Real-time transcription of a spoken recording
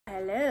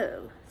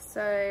Hello.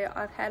 So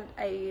I've had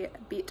a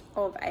bit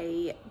of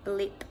a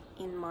blip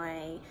in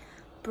my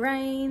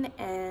brain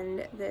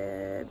and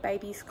the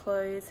baby's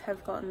clothes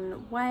have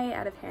gotten way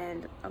out of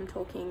hand. I'm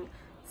talking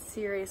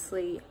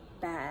seriously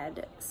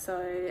bad.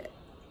 So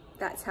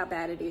that's how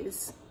bad it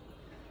is.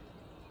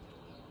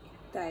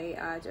 They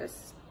are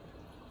just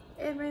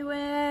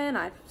everywhere and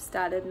I've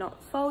started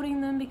not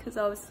folding them because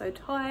I was so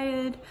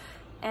tired,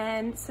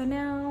 and so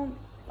now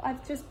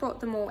I've just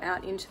brought them all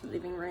out into the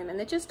living room and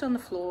they're just on the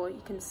floor.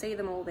 You can see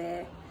them all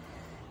there.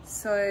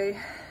 So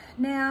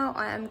now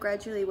I am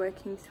gradually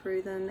working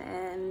through them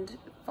and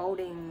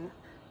folding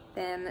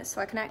them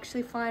so I can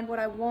actually find what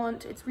I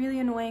want. It's really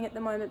annoying at the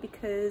moment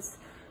because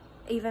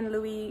even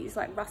Louis is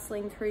like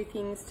rustling through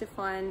things to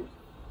find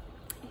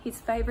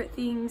his favorite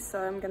things, so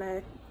I'm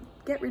gonna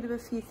get rid of a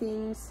few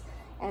things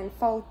and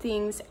fold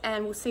things,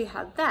 and we'll see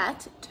how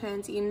that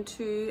turns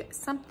into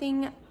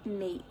something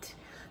neat.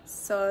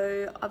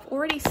 So I've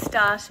already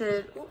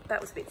started, oh,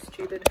 that was a bit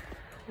stupid.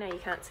 Now you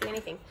can't see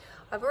anything.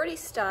 I've already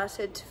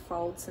started to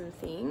fold some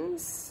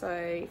things. So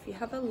if you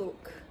have a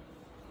look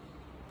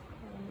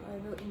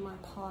over in my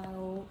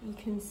pile, you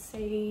can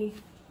see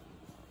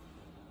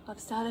I've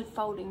started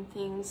folding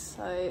things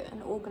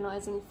and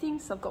organizing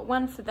things. So I've got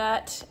one for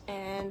that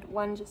and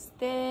one just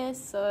there.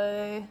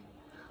 So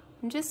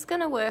I'm just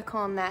gonna work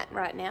on that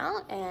right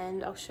now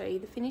and I'll show you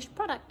the finished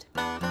product.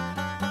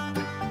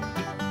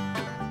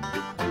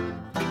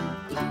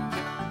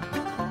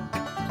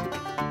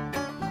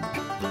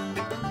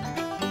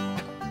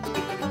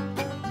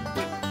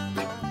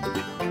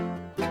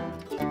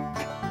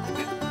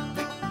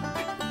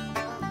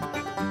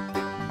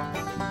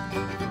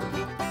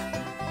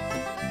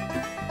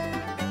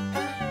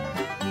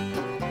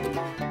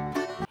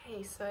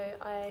 So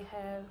I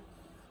have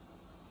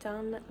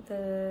done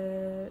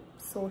the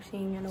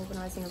sorting and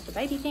organising of the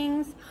baby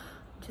things.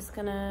 I'm just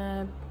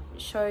gonna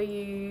show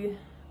you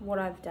what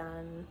I've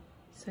done.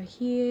 So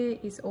here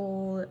is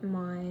all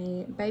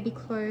my baby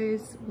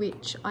clothes,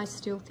 which I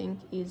still think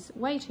is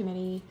way too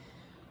many.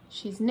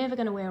 She's never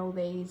gonna wear all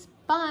these,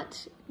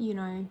 but you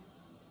know,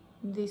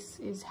 this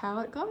is how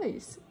it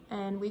goes.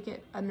 And we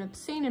get an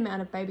obscene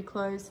amount of baby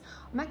clothes.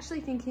 I'm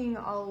actually thinking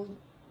I'll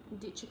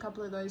ditch a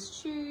couple of those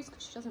shoes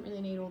because she doesn't really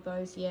need all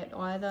those yet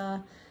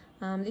either.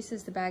 This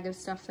is the bag of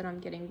stuff that I'm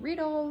getting rid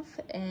of,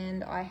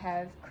 and I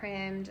have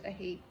crammed a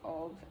heap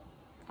of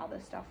other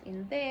stuff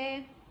in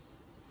there,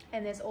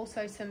 and there's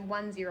also some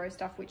 1-0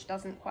 stuff which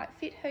doesn't quite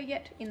fit her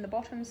yet in the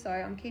bottom, so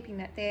I'm keeping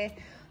that there.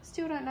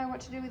 Still don't know what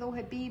to do with all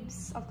her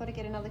bibs. I've got to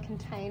get another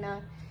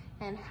container.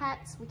 And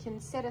hats, we can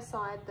set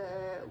aside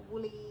the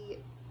woolly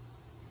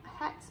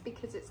hats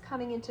because it's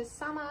coming into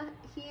summer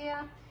here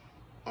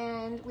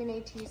and we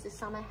need to use the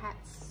summer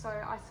hats, so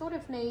I sort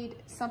of need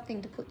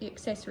something to put the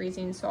accessories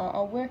in, so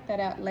I'll work that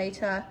out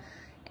later.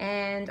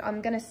 And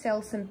I'm going to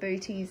sell some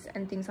booties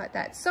and things like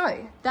that.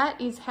 So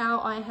that is how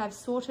I have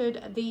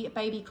sorted the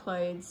baby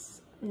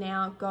clothes.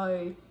 Now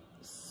go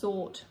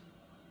sort